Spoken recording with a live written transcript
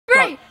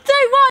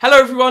Hello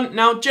everyone.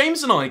 Now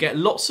James and I get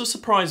lots of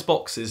surprise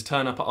boxes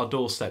turn up at our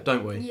doorstep,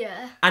 don't we?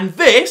 Yeah. And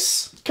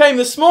this came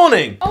this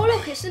morning. Oh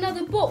look, it's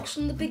another box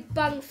from the Big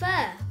Bang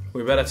Fair.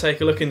 We better take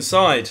a look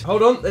inside.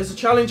 Hold on, there's a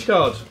challenge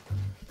card.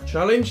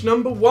 Challenge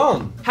number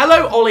 1.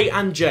 Hello Ollie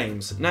and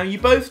James. Now you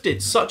both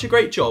did such a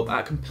great job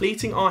at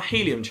completing our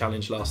helium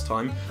challenge last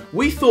time,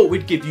 we thought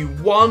we'd give you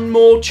one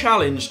more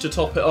challenge to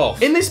top it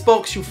off. In this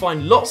box you'll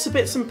find lots of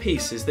bits and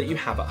pieces that you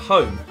have at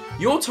home.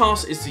 Your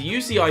task is to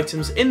use the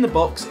items in the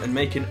box and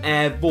make an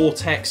air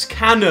vortex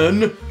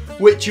cannon,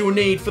 which you'll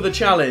need for the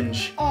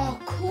challenge. Oh,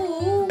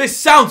 cool. This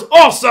sounds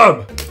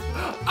awesome!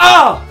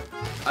 Ah!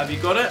 Have you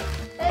got it?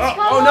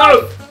 Oh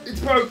no!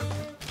 It's broke!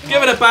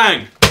 Give it a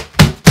bang!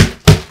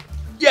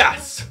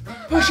 Yes!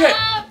 Push it!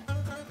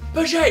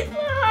 Push it!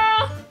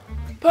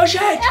 Push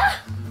it!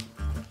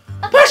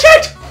 Push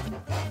it!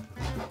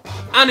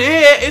 And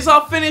here is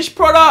our finished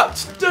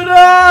product!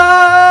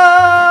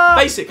 Ta-da!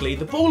 Basically,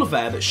 the ball of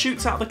air that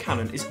shoots out the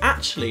cannon is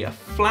actually a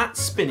flat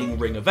spinning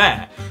ring of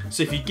air.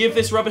 So if you give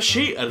this rubber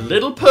sheet a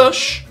little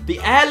push, the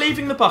air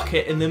leaving the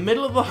bucket in the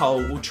middle of the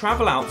hole will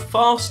travel out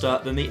faster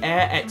than the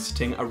air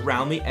exiting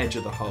around the edge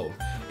of the hole.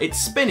 It's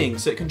spinning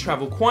so it can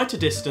travel quite a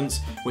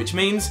distance, which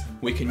means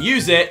we can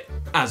use it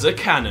as a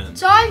cannon.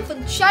 Time for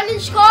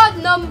challenge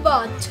card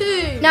number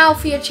 2. Now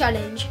for your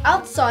challenge.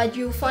 Outside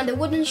you will find a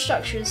wooden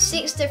structure with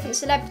 6 different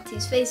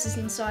celebrities' faces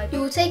inside. You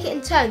will take it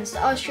in turns to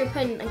ask your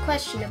opponent a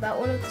question about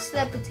one of the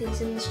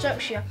celebrities in the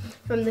structure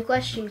from the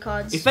question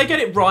cards. If they get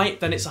it right,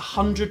 then it's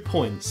 100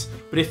 points.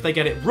 But if they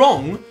get it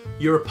wrong,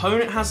 your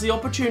opponent has the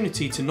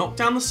opportunity to knock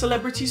down the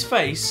celebrity's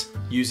face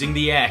using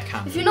the air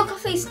cannon. If you knock a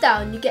face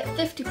down, you get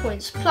 50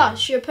 points.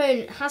 Plus, your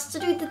opponent has to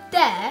do the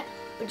dare,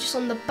 which is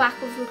on the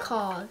back of the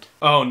card.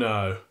 Oh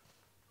no,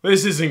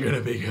 this isn't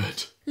gonna be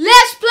good.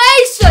 Let's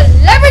play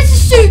Celebrity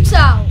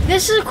Shootout!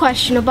 This is a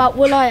question about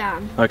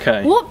will.i.am.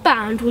 Okay. What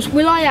band was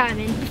will.i.am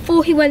in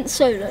before he went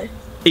solo?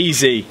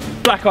 Easy.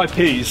 Black Eyed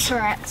Peas.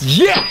 Correct.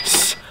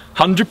 Yes!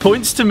 100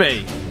 points to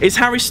me. Is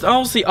Harry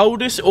Styles the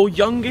oldest or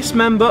youngest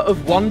member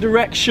of One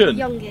Direction?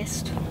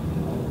 Youngest.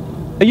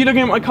 Are you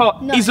looking at my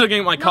card? No. He's looking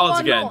at my cards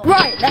I'm again. not.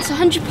 Right, that's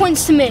 100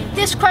 points to me.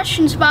 This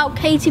question's about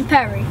Katy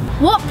Perry.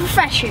 What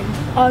profession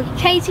are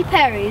Katy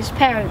Perry's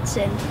parents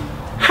in?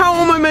 How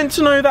am I meant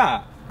to know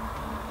that?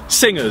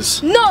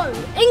 Singers. No,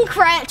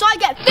 incorrect. So I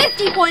get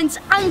 50 points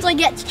and I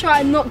get to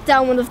try and knock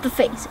down one of the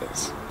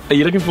faces. Are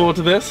you looking forward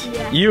to this?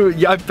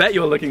 Yeah. I bet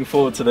you're looking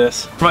forward to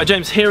this. Right,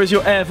 James, here is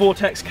your air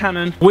vortex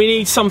cannon. We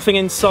need something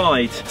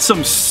inside.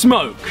 Some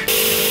smoke.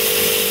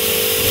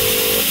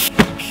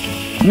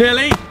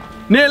 Nearly.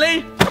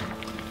 Nearly.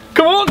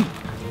 Come on.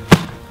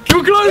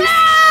 You're close.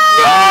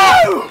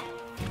 No!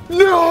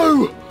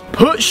 No!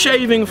 Put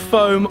shaving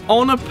foam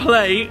on a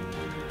plate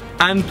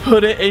and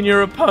put it in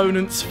your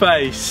opponent's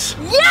face.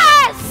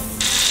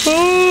 Yes!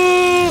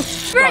 Oh!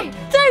 3, 2,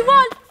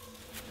 1.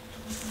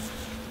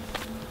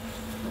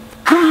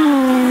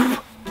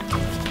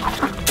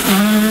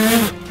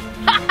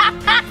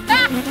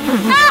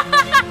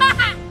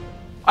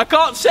 I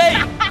can't see!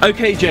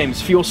 Okay,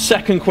 James, for your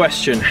second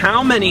question,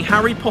 how many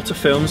Harry Potter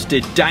films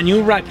did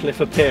Daniel Radcliffe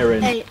appear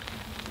in? 8.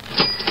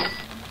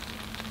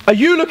 Are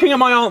you looking at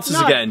my answers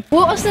again?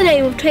 What was the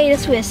name of Taylor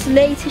Swift's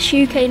latest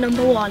UK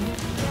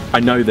 #1? I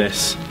know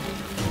this.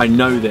 I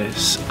know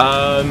this.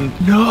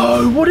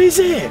 No, what is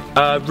it?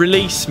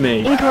 Release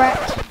Me.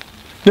 Incorrect.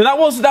 No, that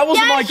wasn't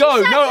my go.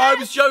 you said No, I yes.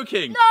 was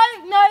joking.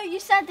 No, you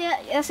said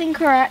that. That's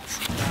incorrect.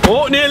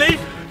 Oh, nearly,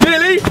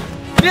 nearly,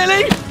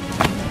 nearly.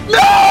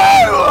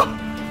 No!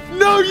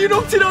 No, you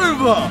knocked it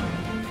over.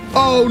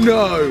 Oh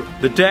no.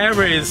 The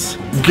dare is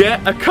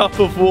get a cup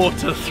of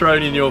water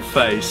thrown in your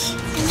face.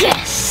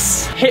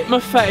 Yes! Hit my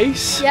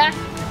face. Yeah?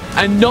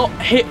 And not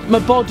hit my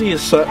body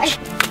as such.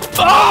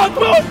 Oh,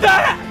 not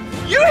that!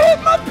 You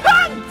hit my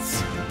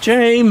pants!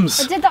 James.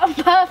 I did that on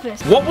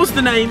purpose. What was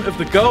the name of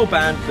the girl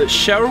band that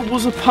Cheryl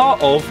was a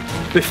part of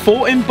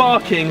before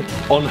embarking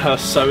on her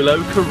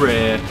solo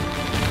career?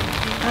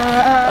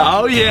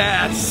 Oh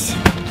yes!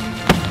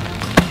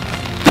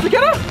 Did I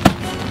get her?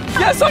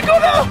 Yes, I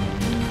got her!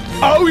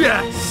 Oh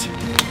yes!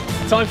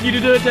 Time for you to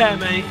do a dare,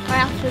 mate. I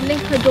have to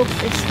link a dog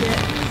biscuit.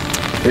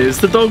 Here's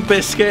the dog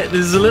biscuit.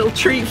 This is a little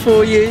treat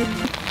for you.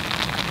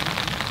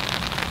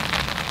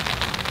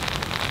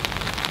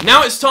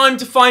 Now it's time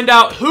to find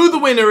out who the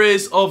winner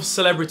is of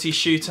Celebrity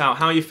Shootout.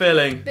 How are you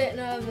feeling? Bit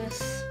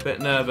nervous. Bit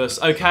nervous.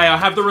 Okay, I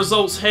have the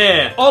results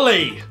here.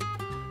 Ollie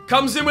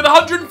comes in with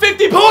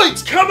 150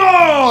 points. Come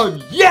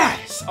on!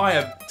 Yes! I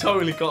have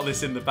totally got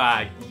this in the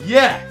bag.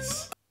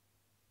 Yes!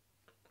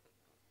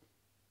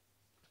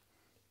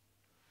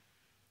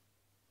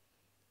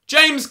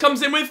 James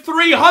comes in with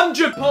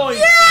 300 points.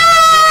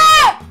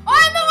 Yeah!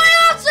 I'm the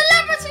winner of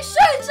Celebrity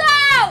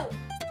Shootout!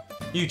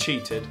 You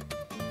cheated.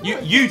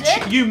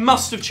 You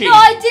must have cheated. No,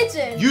 I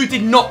didn't. You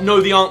did not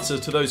know the answers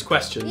to those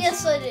questions.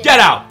 Yes, I did. Get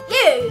out.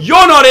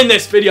 You're not in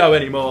this video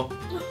anymore.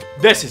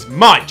 This is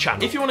my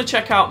channel. If you want to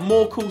check out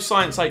more cool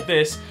science like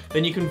this,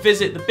 then you can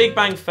visit the Big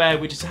Bang Fair,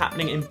 which is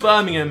happening in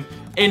Birmingham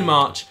in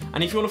March.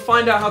 And if you want to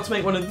find out how to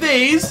make one of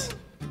these,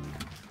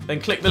 then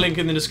click the link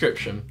in the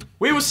description.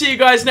 We will see you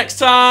guys next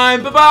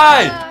time.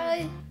 Bye-bye.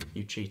 Bye.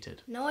 You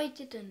cheated. No, I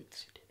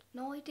didn't.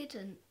 No, I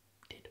didn't.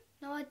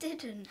 No, I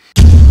didn't.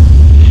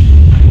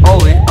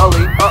 Ollie,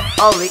 Ollie,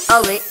 Ollie,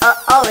 Ollie,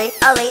 Ollie,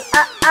 Ollie,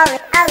 Ollie,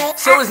 Ollie.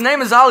 So his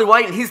name is Ollie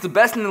White and he's the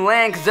best in the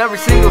land, cause every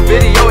single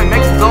video he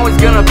makes is always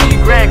gonna be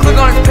grand. Click on